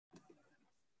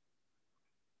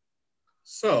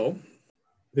So,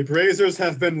 the braziers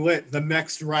have been lit. The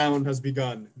next round has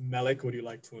begun. Melik, would you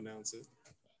like to announce it?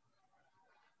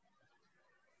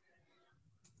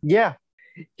 Yeah,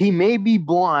 he may be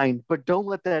blind, but don't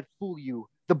let that fool you.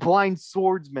 The blind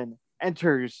swordsman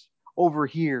enters over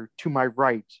here to my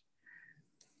right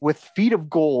with feet of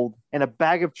gold and a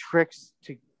bag of tricks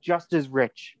to just as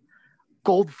rich.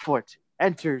 Goldfoot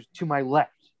enters to my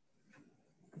left.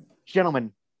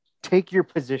 Gentlemen, take your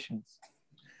positions.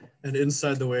 And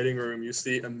inside the waiting room, you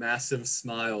see a massive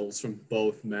smiles from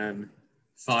both men,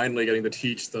 finally getting to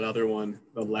teach the other one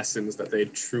the lessons that they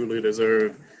truly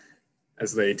deserve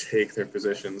as they take their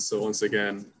positions. So once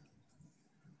again,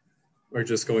 we're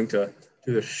just going to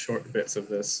do the short bits of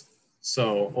this.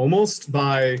 So almost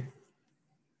by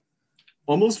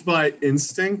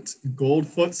instinct,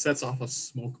 Goldfoot sets off a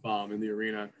smoke bomb in the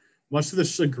arena, much to the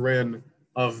chagrin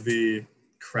of the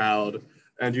crowd.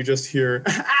 And you just hear,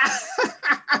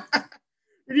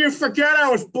 "Did you forget I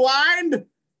was blind?"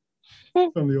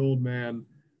 from the old man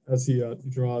as he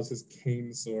draws his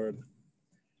cane sword.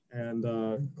 And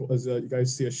as you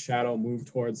guys see a shadow move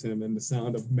towards him and the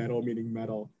sound of metal meeting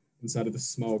metal inside of the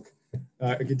smoke.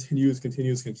 It continues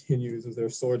as their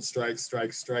sword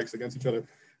strikes against each other.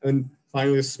 And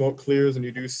finally the smoke clears and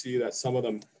you do see that some of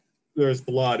them, there's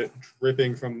blood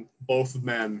dripping from both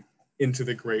men into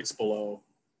the grates below.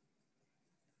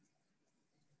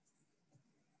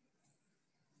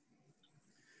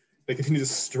 They continue to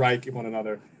strike one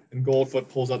another. And Goldfoot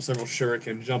pulls up several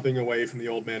shuriken, jumping away from the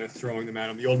old man and throwing them at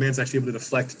him. The old man's actually able to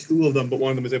deflect two of them, but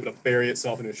one of them is able to bury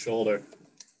itself in his shoulder.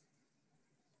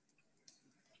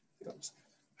 He goes,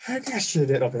 "I guess you're a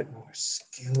little bit more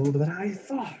skilled than I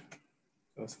thought."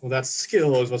 He goes, "Well, that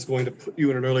skill is what's going to put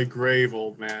you in an early grave,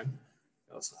 old man."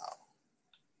 He goes, "Oh,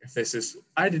 if this is,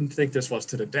 I didn't think this was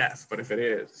to the death, but if it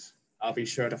is, I'll be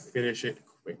sure to finish it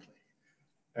quickly."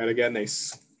 And again,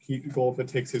 Goldfoot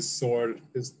takes his sword,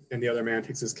 and the other man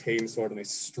takes his cane sword, and they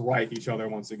strike each other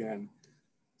once again.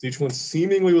 So each one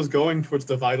seemingly was going towards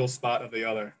the vital spot of the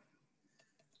other.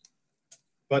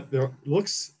 But there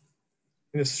looks,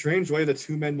 in a strange way, the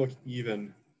two men look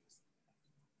even.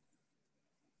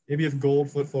 Maybe if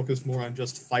Goldfoot focused more on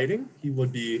just fighting, he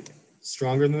would be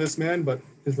stronger than this man, but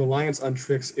his reliance on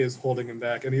tricks is holding him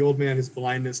back. And the old man, his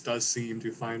blindness does seem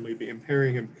to finally be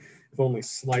impairing him, if only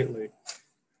slightly.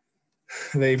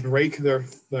 They break their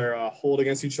hold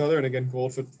against each other, and again,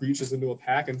 Goldfoot reaches into a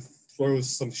pack and throws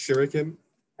some shuriken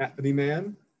at the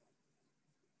man.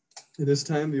 And this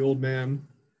time, the old man,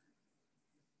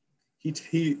 he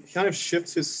kind of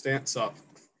shifts his stance up.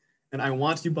 And I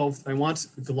want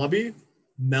Glubby,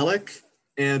 Melik,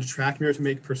 and Trackmere to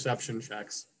make perception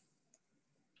checks.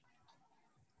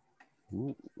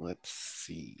 Ooh, let's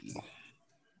see.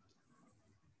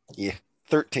 Yeah,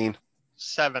 13.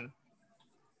 7.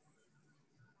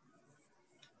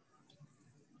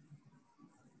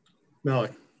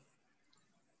 Melik.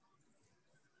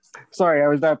 Sorry, I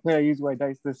was not planning to use my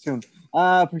dice this soon.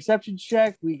 Perception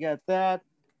check, we got that.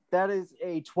 That is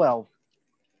a 12.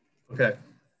 Okay.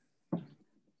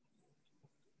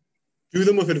 Do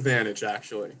them with advantage,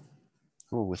 actually.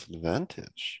 Oh, with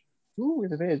advantage. Ooh,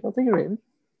 with advantage. I'll take advantage.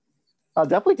 I'll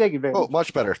definitely take advantage. Oh,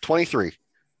 much better. 23.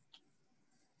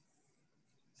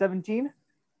 17.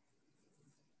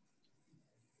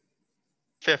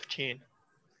 15.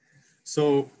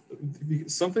 So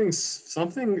something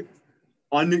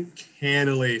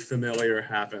uncannily familiar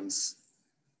happens.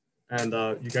 And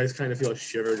you guys kind of feel a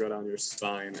shiver go down your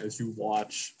spine as you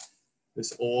watch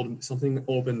something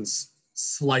opens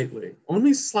slightly,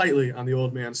 only slightly on the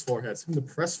old man's forehead. Something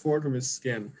to press forward from his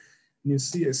skin. And you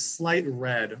see a slight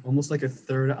red, almost like a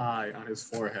third eye on his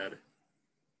forehead.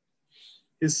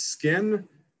 His skin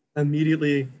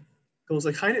immediately becomes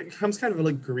kind of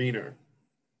like greener.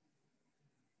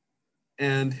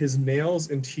 And his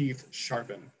nails and teeth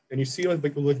sharpen. And you see like the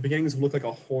beginnings look like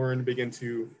a horn begin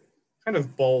to kind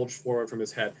of bulge forward from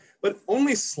his head, but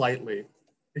only slightly.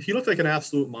 If he looked like an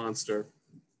absolute monster,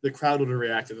 the crowd would have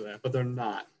reacted to that, but they're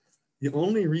not. The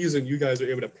only reason you guys are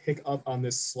able to pick up on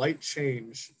this slight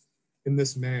change in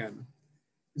this man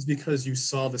is because you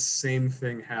saw the same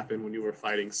thing happen when you were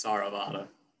fighting Saravada.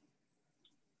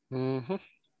 Mm-hmm.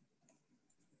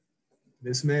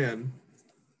 This man,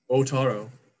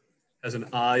 Otaro, has an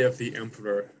eye of the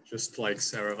emperor, just like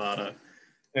Saravada.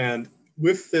 And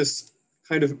with this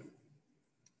kind of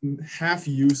half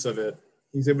use of it,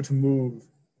 he's able to move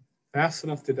fast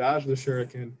enough to dodge the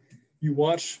shuriken. You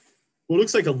watch what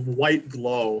looks like a white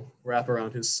glow wrap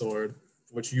around his sword,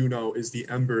 which you know is the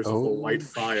embers of the white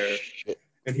fire. Shit.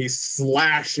 And he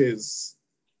slashes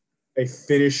a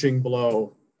finishing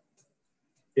blow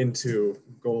into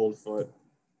Goldfoot.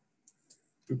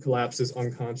 who collapses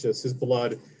unconscious, his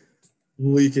blood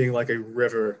leaking like a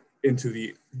river into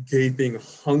the gaping,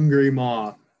 hungry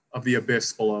maw of the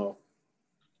abyss below.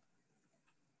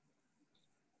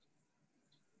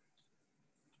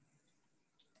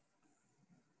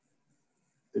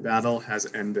 The battle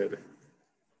has ended.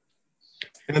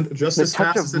 And just The as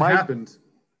touch fast of as it might- happened,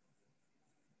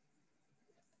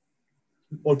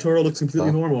 Otoro looks completely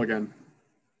Huh? normal again.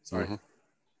 Sorry. Mhm.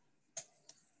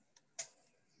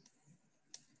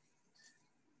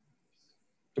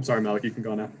 I'm sorry, Malik, you can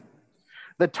go now.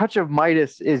 The touch of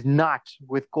Midas is not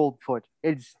with Goldfoot.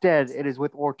 Instead, it is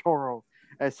with Ortoro,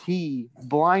 as he,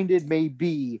 blinded may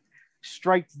be,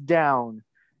 strikes down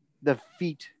the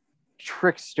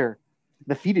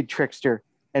defeated trickster,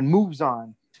 and moves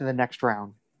on to the next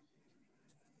round.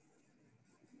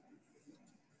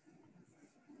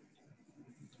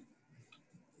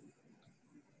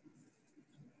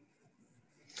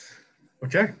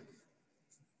 Okay.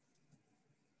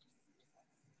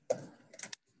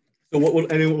 So what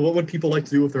would people like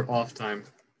to do with their off time?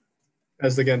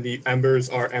 As again, the embers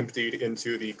are emptied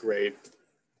into the grate.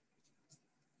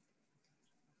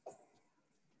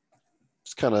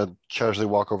 Just kind of casually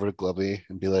walk over to Glubby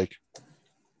and be like,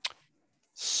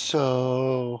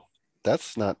 so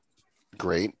that's not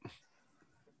great.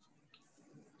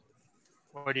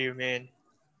 What do you mean?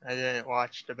 I didn't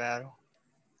watch the battle.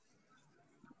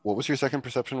 What was your second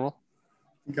perception roll?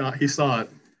 He saw it.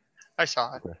 I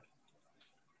saw it.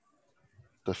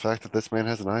 The fact that this man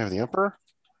has an eye of the Emperor?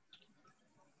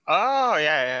 Oh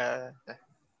yeah.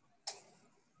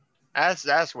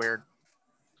 That's weird.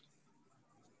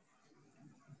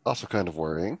 Also kind of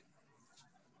worrying.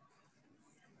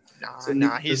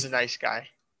 Nah, he's a nice guy.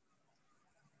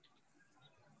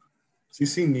 So you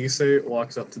see Nisei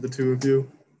walks up to the two of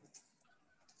you.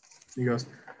 He goes,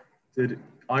 "Did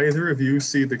either of you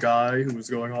see the guy who was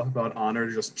going off about honor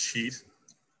just cheat?"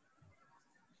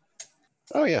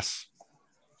 Oh, yes.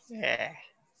 Yeah.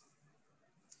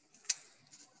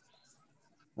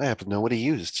 I happen to know what he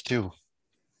used, too.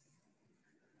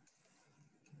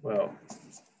 Well,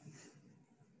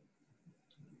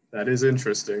 that is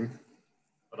interesting,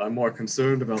 but I'm more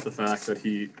concerned about the fact that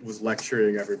he was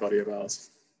lecturing everybody about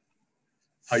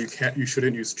how you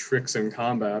shouldn't use tricks in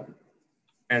combat,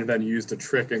 and then used a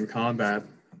trick in combat,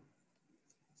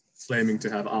 claiming to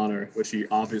have honor, which he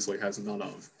obviously has none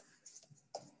of.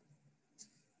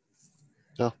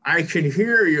 No. I can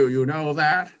hear you, you know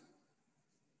that?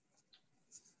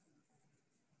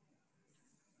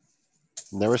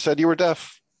 Never said you were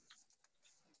deaf.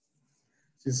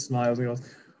 She smiles and goes,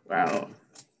 "Well,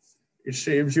 it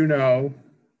seems you know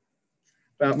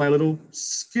about my little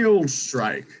skilled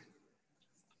strike.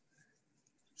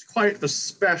 It's quite the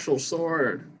special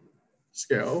sword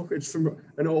skill. It's from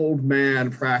an old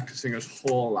man practicing his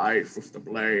whole life with the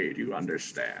blade, you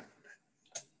understand."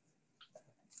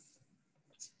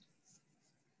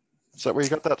 Is that where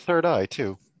you got that third eye,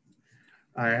 too?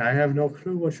 I have no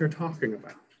clue what you're talking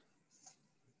about.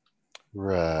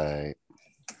 Right.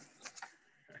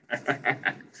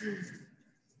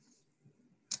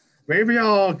 Maybe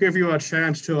I'll give you a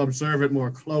chance to observe it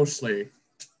more closely,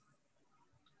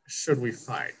 should we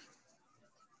fight.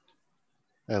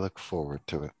 I look forward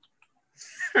to it.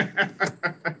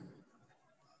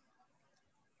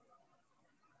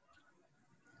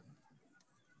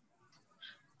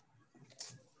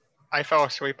 I fell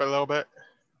asleep a little bit.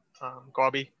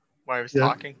 Glubby, while I was Yeah.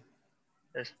 talking.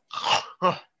 There's,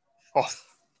 oh.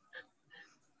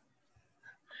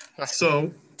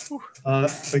 So,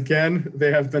 again,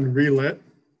 they have been relit.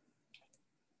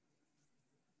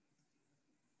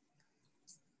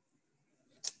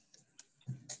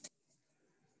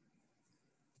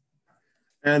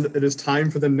 And it is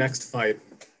time for the next fight.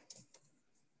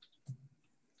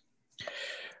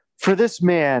 For this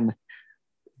man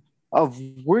of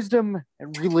wisdom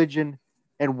and religion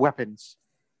and weapons,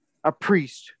 a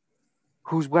priest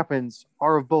whose weapons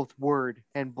are of both word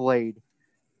and blade,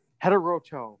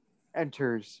 Heteroto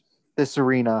enters this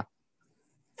arena,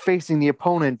 facing the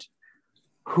opponent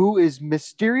who is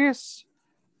mysterious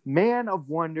man of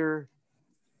wonder,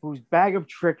 whose bag of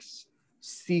tricks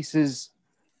ceases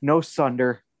no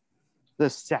sunder, the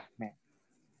Sackman.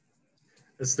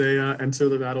 As they enter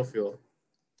the battlefield.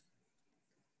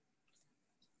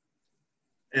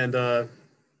 And as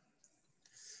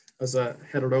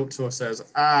Heteroto says,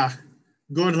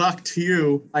 good luck to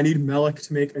you. I need Melik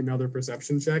to make another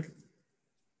perception check.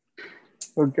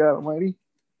 Oh God Almighty!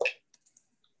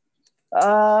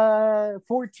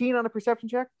 14 on a perception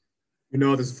check. You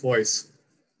know this voice.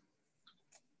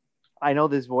 I know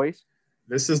this voice.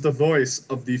 This is the voice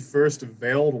of the first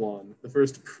veiled one, the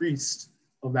first priest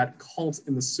of that cult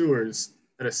in the sewers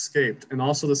that escaped, and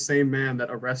also the same man that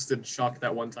arrested Chuck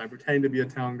that one time, pretending to be a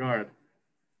town guard.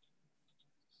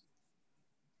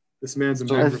 This man's a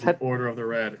member of the Order of the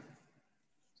Red.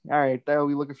 All right, I'll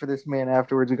be looking for this man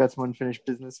afterwards. We got some unfinished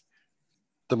business.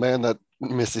 The man that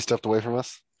Misty stepped away from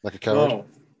us like a coward?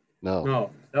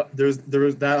 No.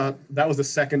 That was the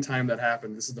second time that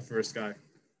happened. This is the first guy.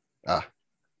 Ah.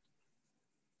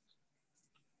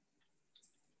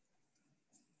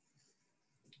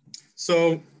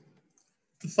 So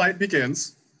the fight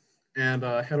begins, and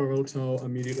Hedoroto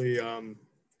immediately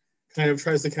kind of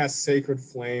tries to cast Sacred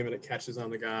Flame, and it catches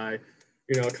on the guy.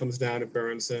 It comes down, it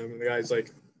burns him, and the guy's like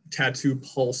tattoo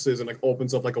pulses and like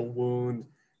opens up like a wound.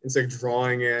 It's like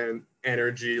drawing in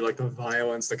energy, like the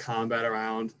violence, the combat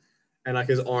around, and like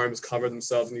his arms cover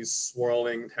themselves in these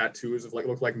swirling tattoos of like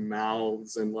look like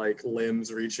mouths and like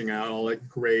limbs reaching out, all like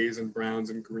grays and browns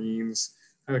and greens,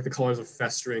 kind of like the colors of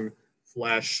festering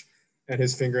flesh. And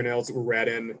his fingernails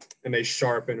redden and they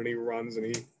sharpen, and he runs and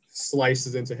he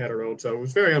slices into Hedoroto. He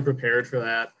was very unprepared for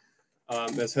that.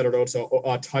 As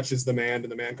Hedoroto touches the man,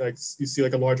 and the man, like, you see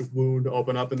like a large wound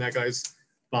open up in that guy's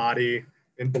body,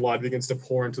 and blood begins to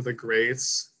pour into the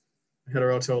grates.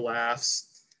 Hedoroto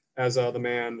laughs as the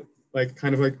man like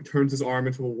kind of like turns his arm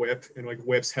into a whip and like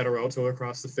whips Hedoroto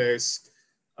across the face.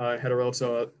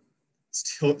 Hedoroto's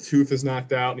tooth is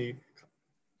knocked out, and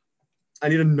I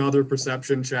need another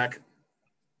perception check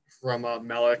from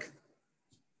Melik.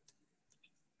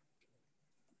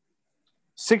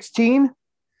 16.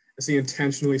 As he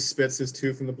intentionally spits his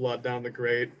tooth and the blood down the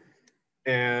grate,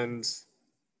 and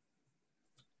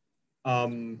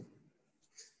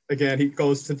again he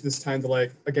goes to this time to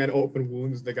like again open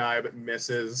wounds the guy but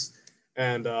misses,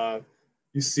 and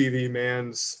you see the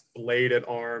man's bladed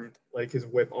arm, like his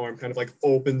whip arm, kind of like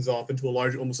opens up into a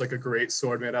large, almost like a great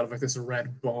sword made out of like this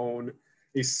red bone.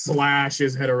 He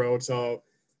slashes Hedoroto,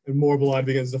 and more blood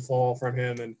begins to fall from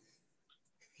him, and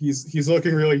he's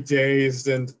looking really dazed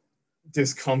and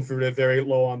discomforted, very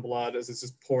low on blood as it's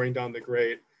just pouring down the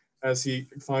grate. As he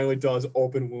finally does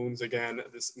open wounds again,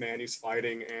 this man he's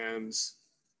fighting, and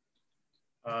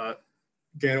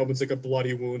again opens like a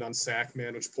bloody wound on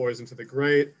Sackman, which pours into the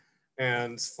grate.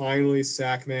 And finally,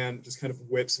 Sackman just kind of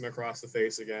whips him across the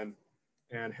face again,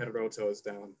 and Hedoroto is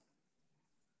down.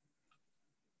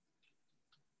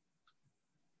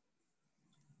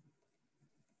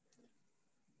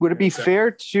 Would it be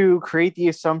fair to create the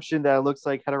assumption that it looks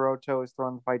like Hedoroto is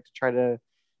throwing the fight to try to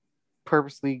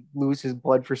purposely lose his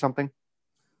blood for something?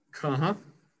 Uh-huh.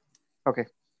 Okay.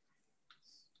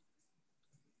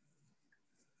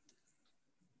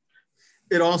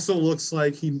 It also looks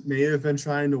like he may have been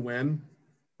trying to win,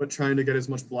 but trying to get as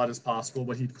much blood as possible,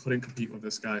 but he couldn't compete with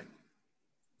this guy.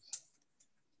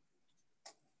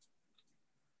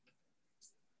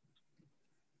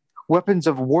 Weapons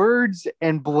of words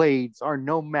and blades are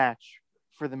no match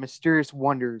for the mysterious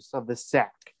wonders of the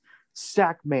sack.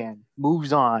 Sackman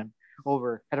moves on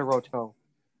over Hedoroto.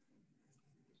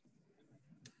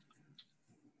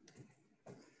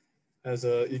 As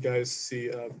you guys see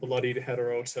bloodied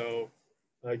Hedoroto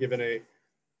given a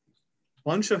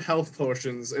bunch of health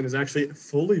potions and is actually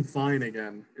fully fine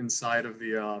again inside of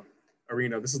the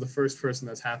arena. This is the first person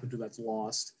that's happened to that's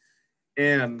lost.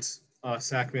 And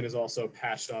Sackman is also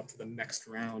patched up for the next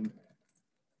round.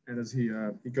 And as he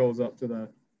goes up to the...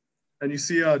 And you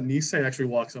see Nisei actually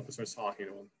walks up and starts talking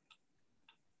to him.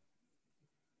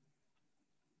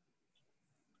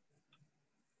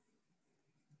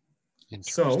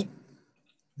 So,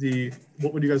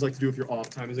 what would you guys like to do with your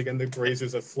off time? Is again, the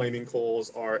braziers of flaming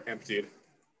coals are emptied.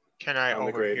 Can I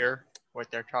overhear what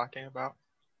they're talking about?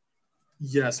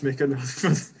 Yes, make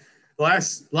another...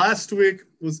 Last week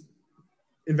was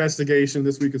investigation.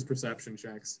 This week is perception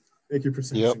checks. Make your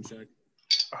perception check.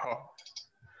 Oh.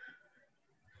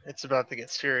 It's about to get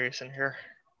serious in here.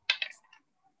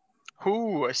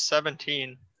 Ooh, a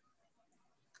 17.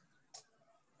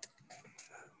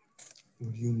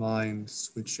 Would you mind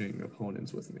switching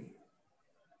opponents with me?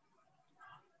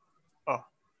 Oh.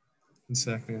 And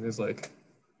Sackman is like,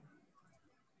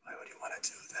 why would you want to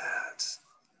do that?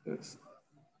 Because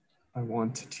I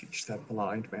want to teach that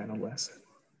blind man a lesson.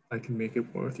 I can make it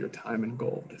worth your time and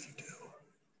gold if you do.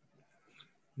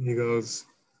 And he goes,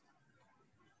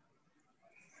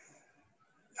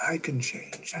 I can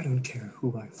change. I don't care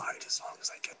who I fight as long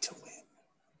as I get to win.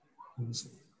 He goes,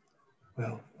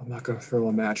 well, I'm not going to throw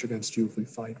a match against you if we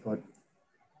fight, but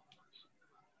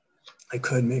I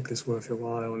could make this worth your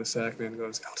while. And the Sackman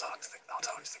goes, I'll talk to the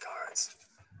guards.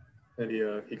 And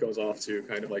he goes off to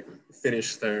kind of like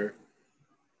finish their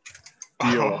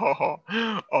deal.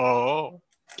 Oh.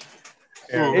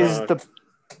 And,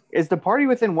 Is the party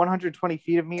within 120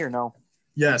 feet of me or no?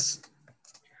 Yes.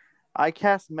 I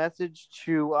cast message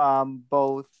to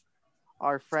both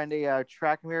our friend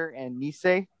Trakmir and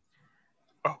Nisei.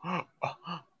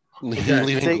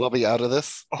 Leaving Say- Glubby out of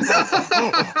this.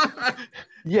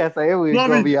 Yes, I am.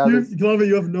 Glubby,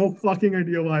 you have no fucking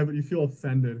idea why, but you feel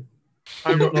offended.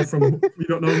 You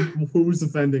don't know who's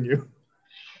offending you.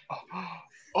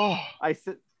 I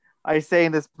say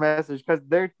in this message because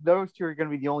those two are going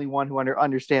to be the only one who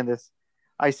understand this.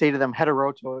 I say to them,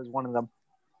 Heteroto is one of them.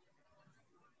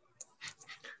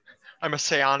 I'm a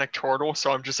psionic turtle,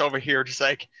 so I'm just over here, just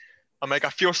like, I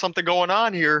feel something going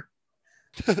on here.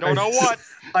 Don't know what.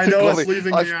 I know Glubby, it's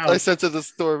leaving me out. I sense a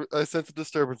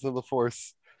disturbance in the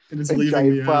force. It is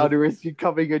leaving me out. Flounder is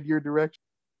coming in your direction.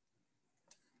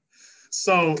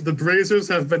 So the braziers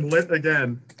have been lit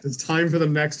again. It's time for the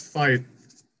next fight.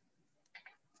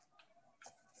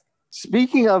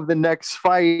 Speaking of the next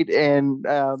fight and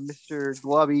Mr.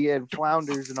 Glubby and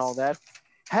Flounders and all that,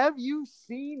 have you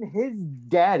seen his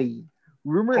daddy?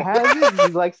 Rumor has it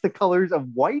he likes the colors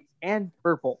of white and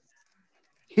purple.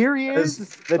 Here he is,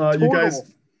 the turtle.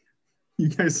 You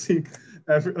guys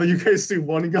see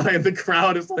one guy in the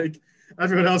crowd is like,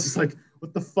 everyone else is like,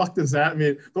 what the fuck does that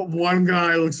mean? But one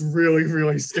guy looks really,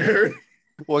 really scared.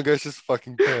 One guy's just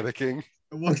fucking panicking.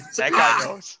 That guy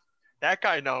knows. That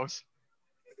guy knows.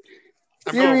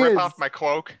 I'm going to rip off my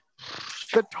cloak.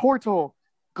 The turtle,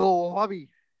 Glubby.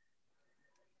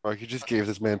 Mark, you just gave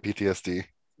this man PTSD.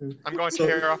 I'm going to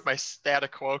tear off my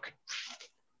static cloak.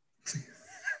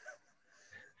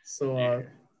 So,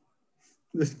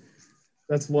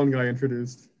 that's one guy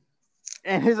introduced.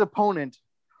 And his opponent,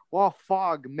 while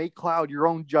fog may cloud your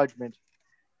own judgment,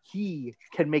 he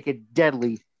can make it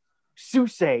deadly.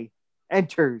 Susei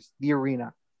enters the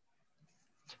arena.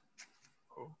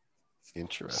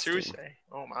 Interesting. Susei.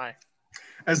 Oh my.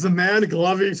 As the man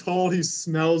Glubby told, he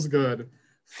smells good.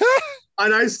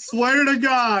 And I swear to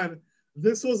God,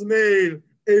 this was made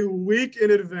a week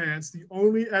in advance. The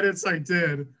only edits I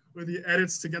did were the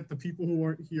edits to get the people who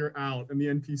weren't here out and the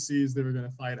NPCs they were going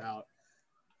to fight out.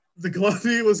 The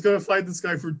Glubby was going to fight this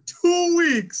guy for 2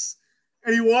 weeks,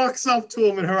 and he walks up to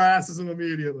him and harasses him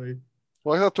immediately.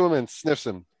 Walks up to him and sniffs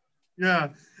him. Yeah,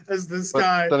 as this But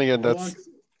guy. then again, that's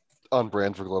on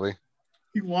brand for Glubby.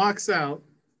 He walks out,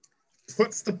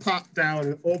 puts the pot down,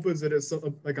 and opens it as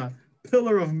like a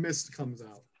pillar of mist comes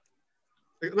out.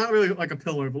 Like, not really like a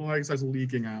pillar, but like it starts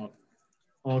leaking out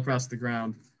all across the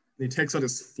ground. And he takes out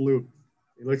his flute.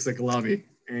 He looks like Glubby,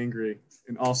 angry,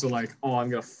 and also like, oh, I'm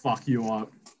gonna fuck you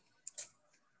up.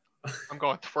 I'm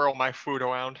going to twirl my flute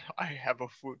around. I have a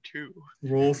flute too.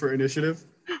 Roll for initiative.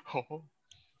 Oh.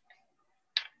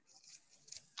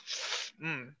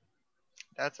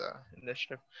 That's a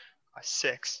initiative. A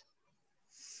 6.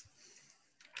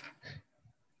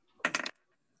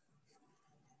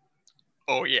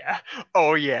 Oh yeah.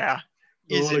 Oh yeah.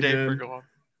 Roll Easy it day again. for Glub.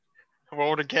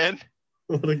 Roll it again.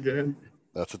 Roll it again.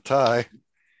 That's a tie.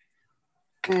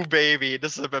 Ooh baby.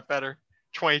 This is a bit better.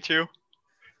 22.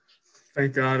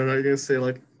 Thank God. And I'm gonna say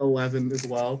like 11 as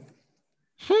well.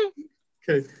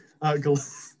 Okay.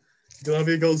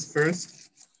 Glubby goes first.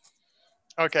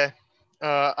 Okay.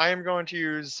 I am going to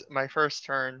use my first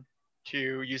turn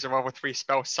to use a level 3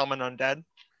 spell, Summon Undead.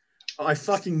 I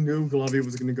fucking knew Glubby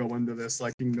was gonna go into this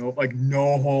like no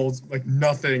holds, like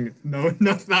nothing,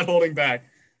 not holding back.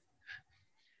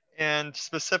 And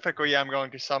specifically, I'm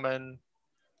going to summon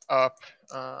up.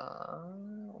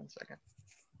 1 second.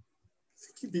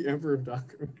 The Emperor of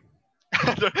Daku.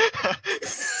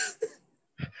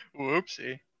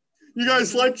 Whoopsie. You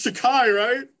guys like Shikai,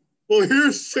 right? Well,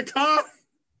 here's Shikai.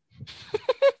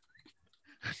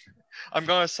 I'm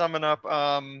going to summon up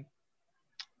a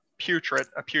putrid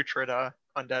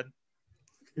undead.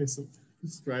 Okay, so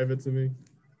describe it to me.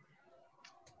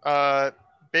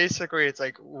 Basically, it's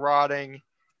like rotting,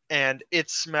 and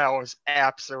it smells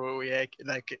absolutely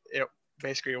like it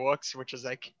basically looks, which is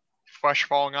like flesh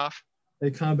falling off. A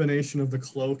combination of the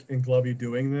cloak and Glubby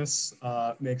doing this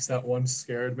makes that one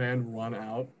scared man run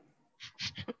out.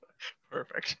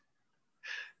 Perfect.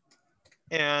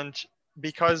 And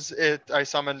because I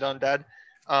summoned undead,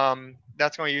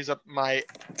 that's going to use up my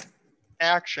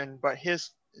action, but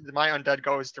my undead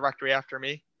goes directly after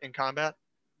me in combat.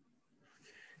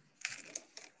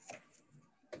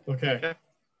 Okay.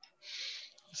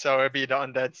 So it'd be the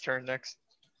undead's turn next.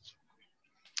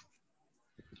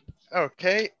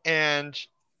 Okay, and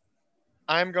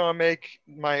I'm going to make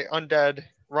my undead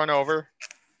run over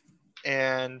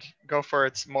and go for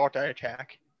its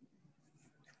multi-attack,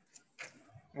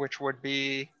 which would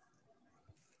be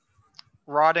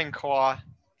Rotting Claw.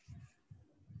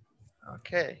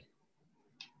 Okay.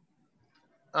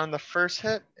 On the first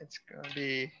hit, it's going to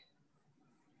be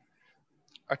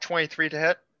a 23 to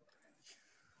hit.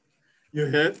 You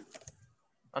hit.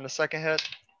 On the second hit,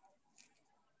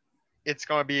 it's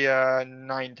going to be a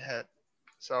 9 to hit.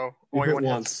 So You only hit one hit.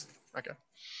 once. Okay.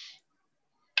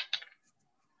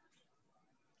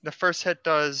 The first hit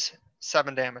does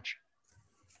 7 damage.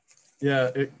 Yeah,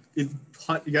 it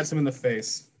gets him in the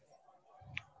face.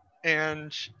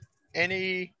 And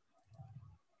any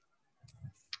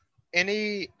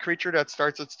creature that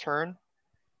starts its turn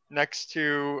next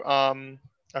to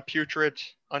a putrid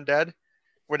undead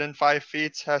within 5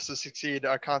 feet has to succeed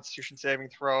a Constitution saving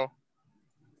throw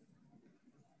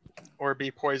or be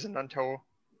poisoned until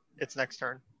its next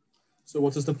turn. So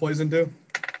what does the poison do?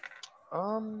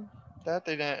 That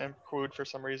they didn't include for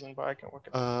some reason, but I can look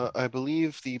at I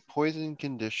believe the poison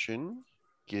condition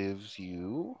gives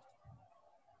you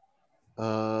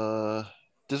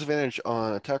disadvantage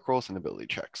on attack rolls and ability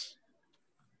checks.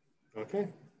 Okay.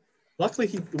 Luckily,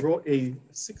 he wrote a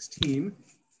 16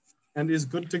 and is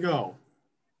good to go.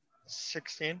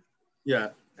 16. Yeah,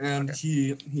 and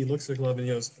Okay. he looks at Glove and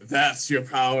he goes, "That's your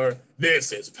power.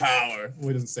 This is power." Well,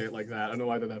 he doesn't say it like that. I don't know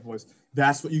why I did that voice.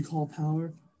 That's what you call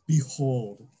power?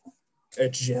 Behold, a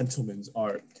gentleman's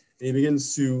art. And he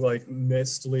begins to he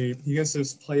begins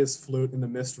to play his flute, and the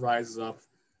mist rises up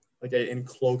and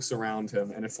cloaks around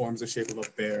him, and it forms the shape of a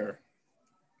bear.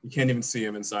 You can't even see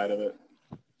him inside of it.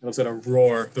 It looks like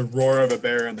the roar of a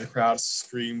bear, and the crowd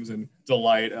screams in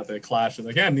delight at the clash of,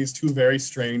 again, these two very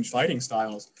strange fighting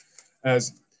styles.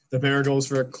 As the bear goes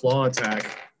for a claw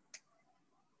attack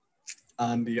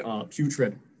on the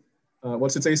putrid.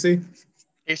 What's its AC?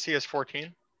 AC is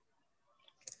 14.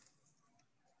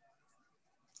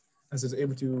 As it's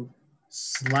able to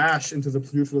slash into the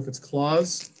putrid with its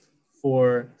claws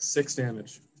for 6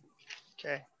 damage.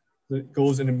 Okay. It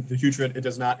goes into the putrid. It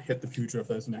does not hit the putrid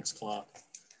for its next claw.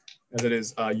 As it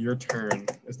is your turn,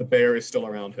 as the bear is still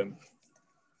around him.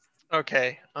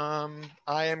 Okay.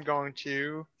 I am going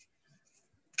to.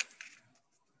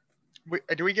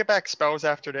 Do we get back spells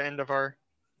after the end of our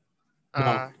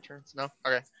turns? No.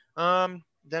 Okay.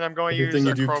 Then I'm going to use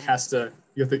everything you do has to.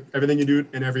 Everything you do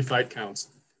in every fight counts.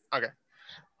 Okay.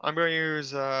 I'm going to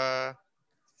use a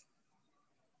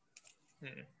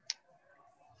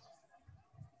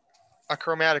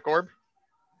chromatic orb.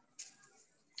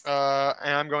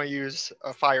 And I'm going to use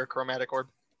a fire chromatic orb.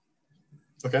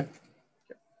 Okay.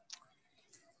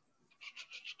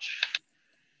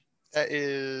 That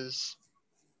is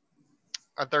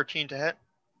a 13 to hit.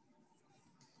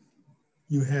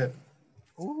 You hit.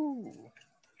 Ooh.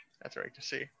 That's right to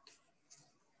see.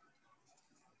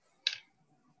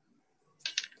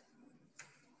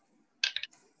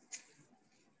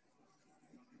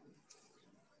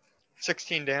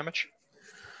 $16 damage.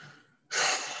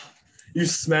 You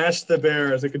smash the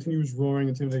bear as it continues roaring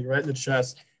and intimidating right in the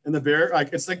chest. And the bear,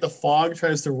 it's like the fog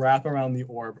tries to wrap around the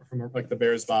orb from the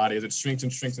bear's body as it shrinks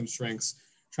and shrinks and shrinks,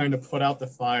 trying to put out the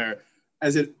fire.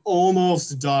 As it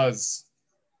almost does,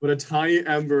 but a tiny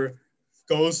ember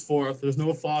goes forth, there's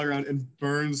no fog around, and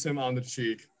burns him on the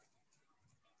cheek.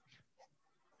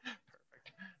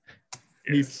 Perfect.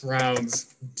 Yes. He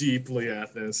frowns deeply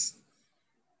at this.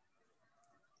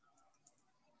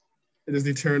 It is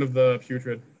the turn of the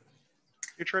putrid.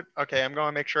 Putrid? Okay, I'm going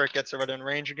to make sure it gets within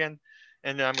range again.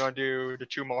 And then I'm going to do the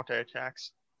 2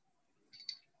 multi-attacks.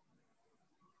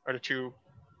 Or the 2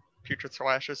 putrid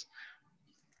slashes.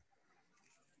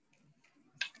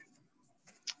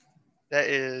 That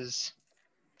is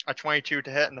a 22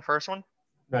 to hit in the first one.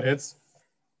 That hits.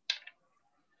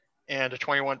 And a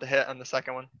 21 to hit on the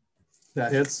second one.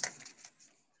 That hits.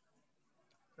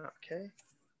 Okay.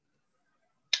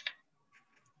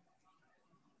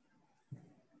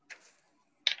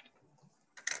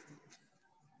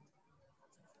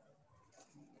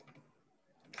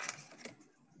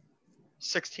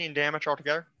 $16 damage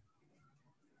altogether.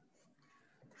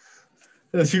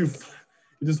 As you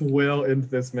just wail into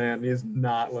this man, he is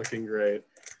not looking great.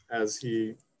 As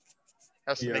he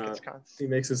has to make his con. He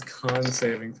makes his con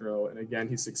saving throw, and again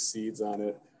he succeeds on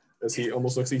it. As he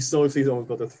almost looks, he's almost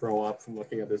about to throw up from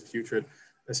looking at this putrid.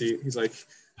 As he's like,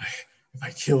 "If I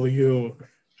kill you,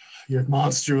 your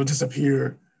monster will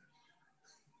disappear."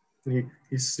 And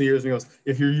he sneers and goes,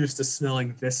 "If you're used to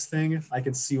smelling this thing, I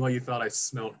can see why you thought I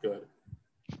smelled good."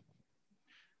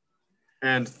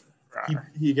 And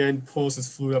he again pulls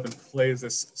his flute up and plays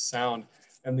this sound,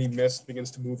 and the mist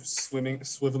begins to move,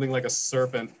 swiveling like a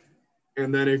serpent.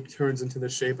 And then it turns into the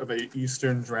shape of an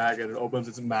eastern dragon. It opens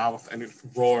its mouth and it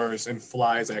roars and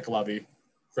flies at Glubby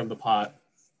from the pot.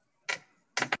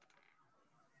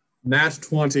 Nat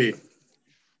 20.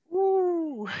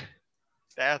 Woo!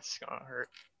 That's gonna hurt.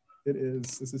 It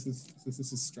is. This is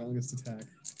his strongest attack.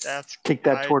 That's Take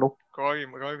that, turtle. Glubby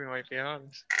might be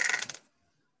honest.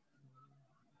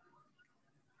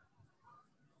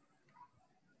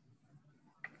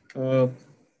 Uh,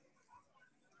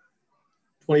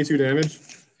 22 damage.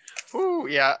 Ooh,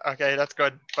 yeah, okay, that's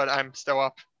good. But I'm still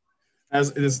up.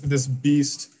 As this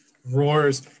beast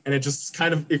roars, and it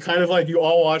kind of like you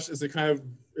all watch as it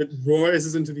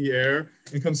roars into the air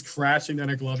and comes crashing down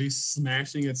at Glubby,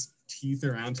 smashing its teeth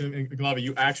around him. And Glubby,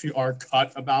 you actually are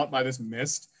cut about by this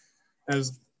mist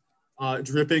as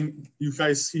dripping. You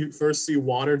guys first see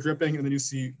water dripping, and then you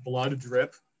see blood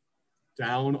drip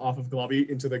down off of Glubby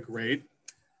into the grate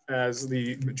as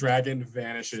the dragon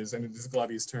vanishes, and it is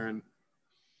Glubby's turn.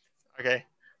 Okay.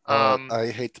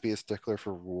 I hate to be a stickler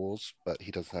for rules, but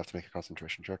he doesn't have to make a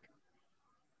concentration check.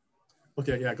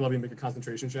 Okay, yeah, Glubby, make a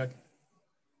concentration check.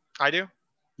 I do?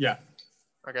 Yeah.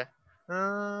 Okay.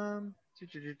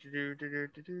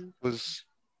 Was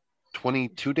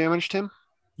 22 damaged him?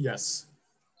 Yes.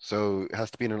 So it has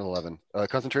to be an 11.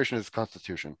 Concentration is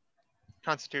Constitution.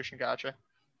 Constitution, gotcha.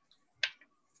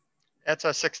 That's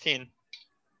a 16.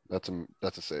 That's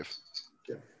a save.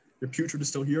 Yeah. Your putrid is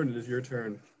still here, and it is your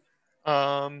turn.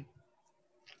 I'm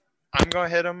gonna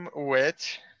hit him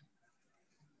with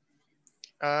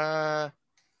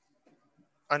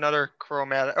another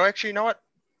chromatic. Oh, actually, you know what?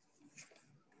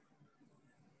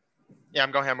 Yeah,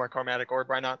 I'm gonna have more chromatic orb.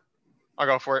 Why not? I'll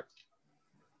go for it.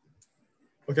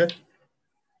 Okay.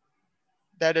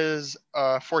 That is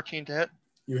 14 to hit.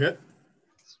 You hit.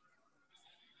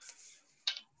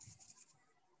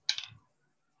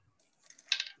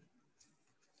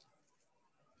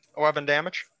 $11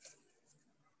 damage.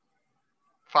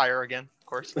 Fire again, of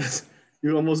course.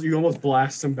 You almost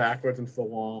blast him backwards into the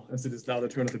wall as it is now the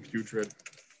turn of the putrid.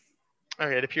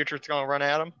 Okay, the putrid's gonna run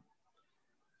at him,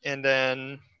 and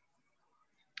then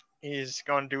he's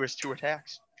gonna do his 2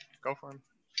 attacks. Go for him.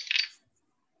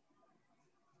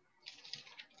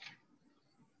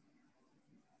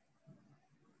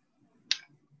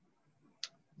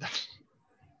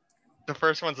 The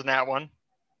first one's a nat 1.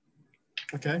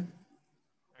 Okay.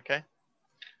 Okay.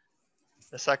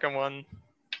 The second one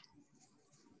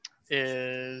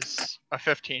is a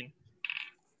 15.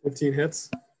 15 hits.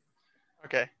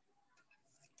 Okay.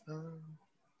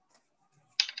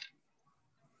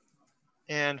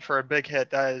 And for a big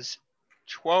hit, that is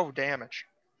 12 damage.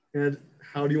 And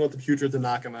how do you want the putrid to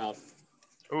knock him out?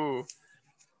 Ooh.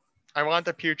 I want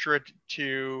the putrid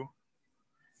to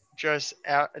just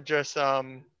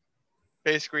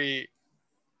basically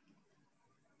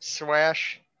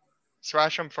slash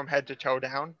him from head to toe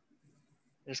down.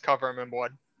 Just cover him in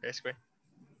blood, basically.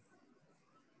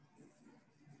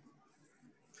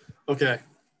 Okay.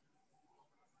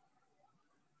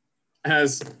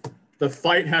 As the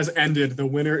fight has ended, the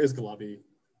winner is Glubby.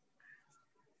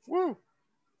 Woo!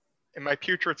 And my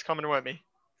putrid's coming with me.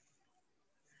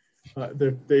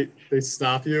 They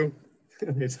stop you,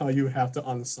 and they tell you have to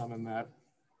unsummon that.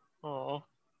 Oh.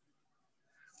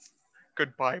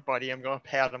 Goodbye, buddy. I'm gonna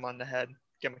pat him on the head.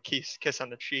 Give him a kiss on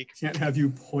the cheek. Can't have you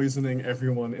poisoning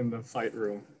everyone in the fight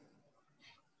room.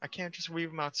 I can't just leave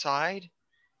him outside.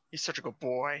 He's such a good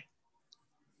boy.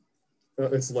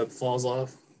 Its lip falls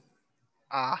off.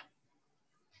 Ah.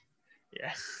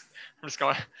 Yeah. I'm just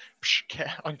gonna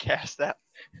uncast that.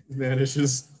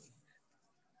 Vanishes.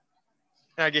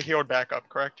 And I get healed back up,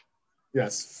 correct?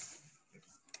 Yes.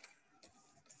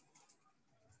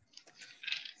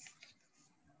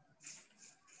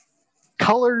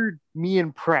 Colored me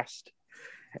impressed,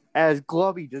 as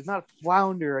Glubby does not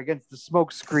flounder against the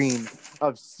smoke screen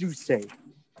of Susei.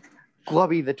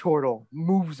 Glubby the turtle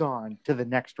moves on to the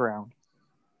next round.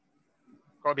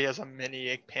 Glubby has a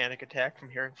mini panic attack from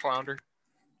hearing flounder.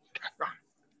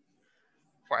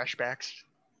 Flashbacks.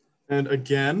 And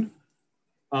again,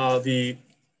 the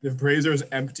braziers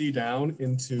empty down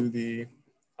into the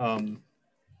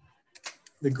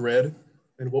grid.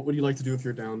 And what would you like to do with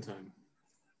your downtime?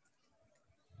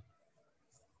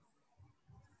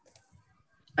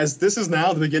 As this is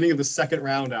now the beginning of the second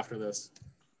round after this.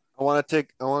 I want to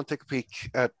take a peek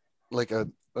at like a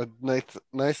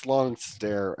nice long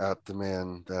stare at the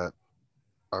man that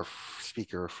our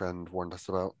speaker friend warned us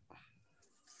about.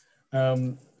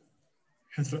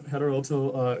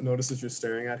 Heteroto notices you're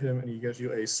staring at him, and he gives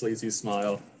you a sleazy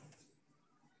smile.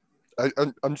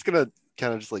 I'm just gonna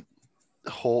kind of just like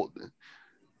hold,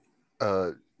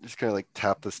 just kind of like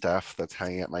tap the staff that's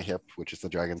hanging at my hip, which is the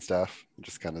dragon staff, and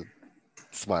just kind of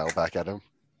smile back at him.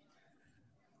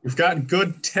 You've got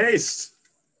good taste,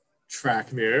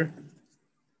 Trackmere.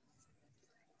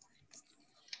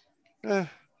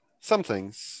 Some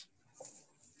things.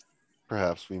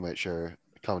 perhaps we might share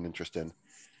a common interest in.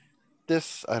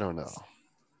 This, I don't know.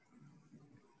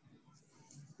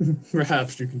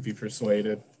 Perhaps you can be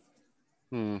persuaded.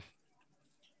 I'm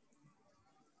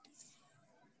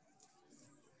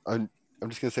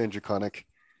just gonna say in Draconic,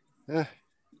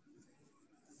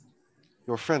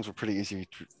 your friends were pretty easy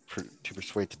to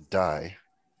persuade to die.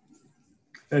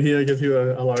 And he gives you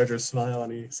a larger smile,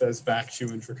 and he says back to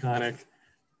you in Draconic,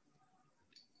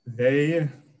 they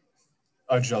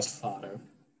are just fodder.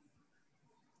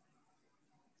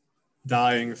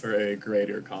 Dying for a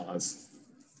greater cause.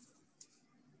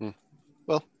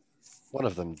 Well, one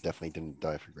of them definitely didn't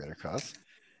die for greater cause.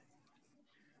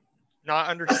 Not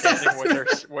understanding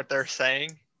what they're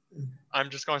saying, I'm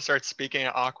just going to start speaking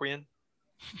at Aquian.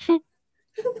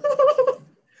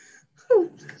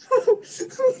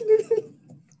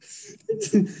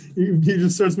 He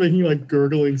just starts making like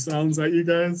gurgling sounds at you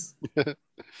guys and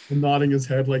nodding his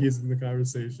head like he's in the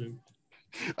conversation.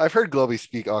 I've heard Glubby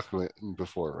speak Aqua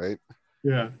before, right?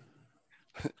 Yeah.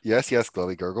 Yes,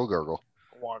 Glubby, gurgle, gurgle.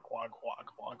 Walk, walk,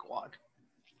 walk, walk, walk.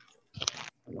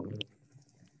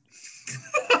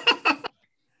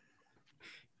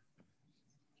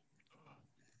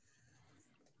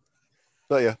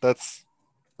 But yeah, that's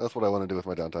what I want to do with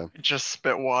my downtime. Just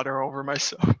spit water over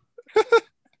myself.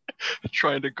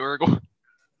 Trying to gurgle.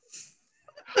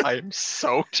 I am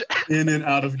soaked. In and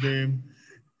out of game.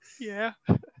 Yeah.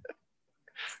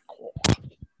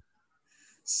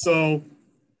 So,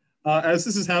 as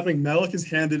this is happening, Malik is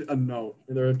handed a note,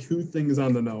 and there are two things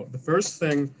on the note. The first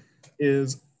thing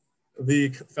is the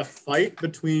fight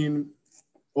between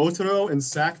Otaro and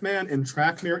Sackman and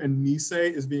Trakmir and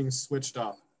Nisei is being switched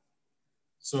up.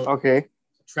 So, Okay.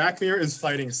 Trakmir is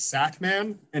fighting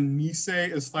Sackman, and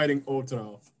Nisei is fighting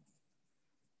Otaro.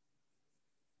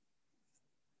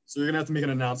 So you're gonna have to make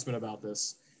an announcement about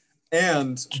this.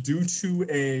 And due to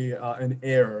an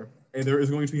error, there is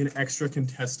going to be an extra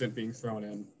contestant being thrown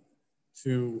in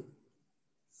to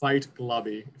fight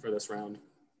Glubby for this round.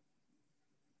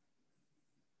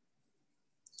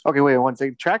 Okay, wait one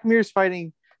second. Trakmir's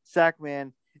fighting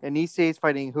Sackman, and Nisei's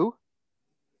fighting who?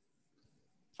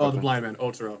 Oh, the blind man,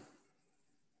 Otaro.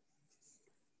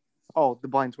 Oh, the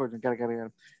blind swordsman. Got it.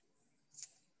 And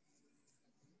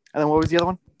then what was the other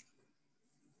one?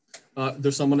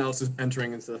 There's someone else is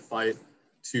entering into the fight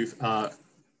to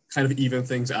kind of even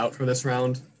things out for this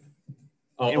round.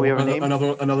 And we have a name?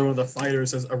 Another one of the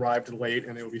fighters has arrived late,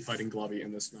 and they will be fighting Glubby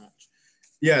in this match.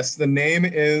 Yes, the name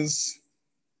is...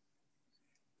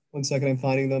 One second, I'm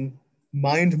finding them.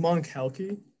 Mind Monk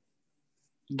Helki.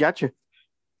 Gotcha.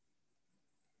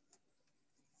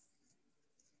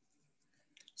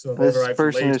 So this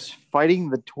person is fighting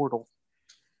the turtle.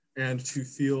 And to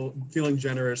feeling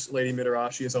generous, Lady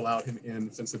Mitarashi has allowed him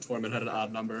in since the tournament had an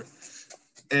odd number.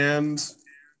 And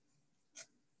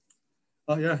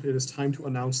yeah, it is time to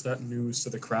announce that news to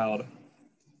the crowd.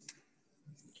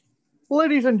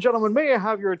 Ladies and gentlemen, may I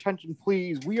have your attention,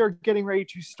 please? We are getting ready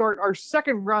to start our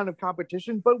second round of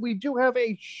competition, but we do have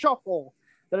a shuffle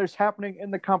that is happening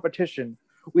in the competition.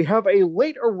 We have a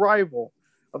late arrival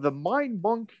of the Mind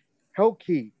Monk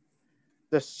Helki.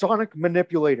 The Sonic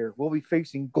Manipulator will be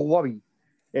facing Glubby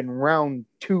in round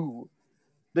 2.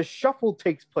 The shuffle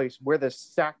takes place where the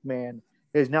Sackman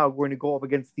is now going to go up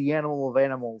against the Animal of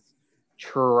Animals,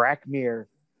 Trakmir,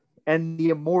 and the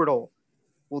Immortal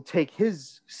will take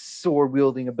his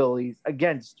sword-wielding abilities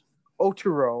against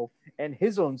Otaro and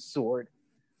his own sword,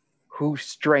 whose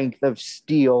strength of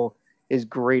steel is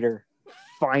greater.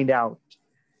 Find out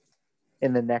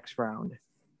in the next round.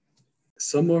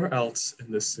 Somewhere else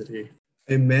in this city,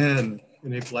 a man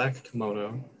in a black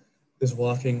kimono is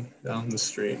walking down the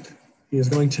street. He is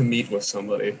going to meet with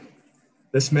somebody.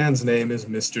 This man's name is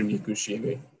Mr.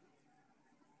 Nikushimi.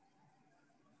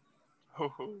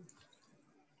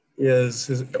 He has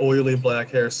his oily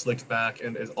black hair slicked back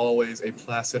and is always a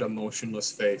placid,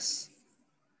 emotionless face.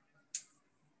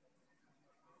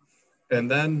 And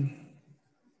then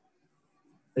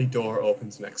a door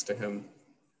opens next to him.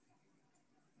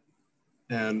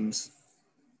 And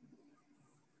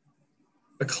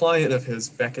a client of his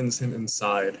beckons him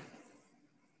inside.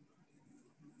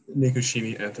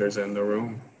 Nikushimi enters in the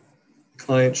room. The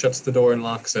client shuts the door and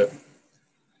locks it.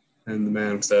 And the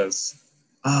man says,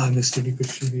 "Ah, Mr.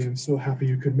 Nikushimi, I'm so happy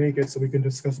you could make it so we can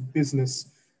discuss business.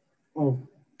 Oh,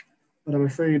 but I'm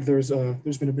afraid there's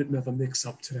been a bit of a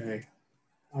mix-up today.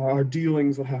 Our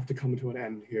dealings will have to come to an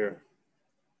end here."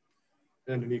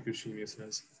 And Nikushimi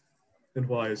says, "And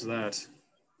why is that?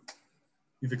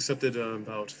 You've accepted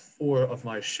about 4 of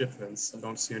my shipments. I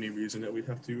don't see any reason that we'd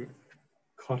have to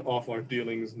cut off our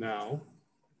dealings now."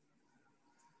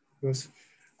 He goes,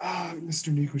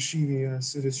 Mr. Nikushimi,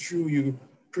 yes, it is true you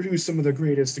produce some of the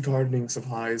greatest gardening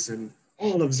supplies in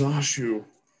all of Zashu,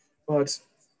 but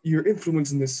your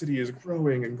influence in this city is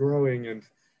growing and growing, and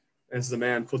as the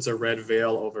man puts a red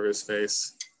veil over his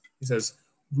face, he says,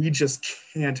 we just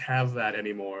can't have that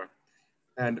anymore.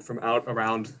 And from out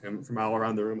around him, from all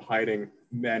around the room, hiding,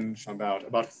 men jump out,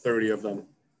 about 30 of them,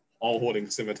 all holding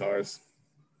scimitars.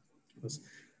 He goes,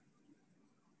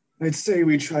 I'd say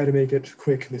we try to make it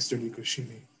quick, Mr.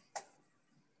 Nikushimi.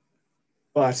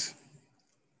 But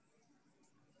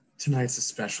tonight's a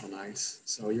special night,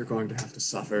 so you're going to have to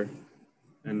suffer.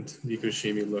 And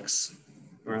Nikushimi looks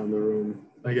around the room.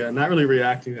 Again, not really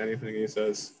reacting to anything he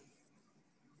says.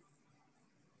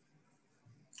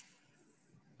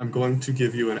 I'm going to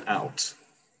give you an out.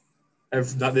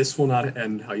 This will not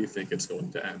end how you think it's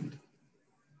going to end.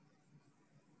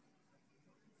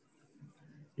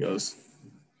 He goes,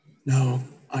 no,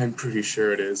 I'm pretty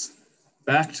sure it is.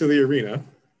 Back to the arena.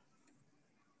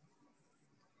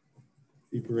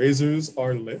 The braziers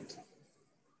are lit.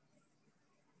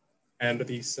 And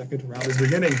the second round is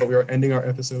beginning, but we are ending our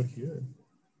episode here.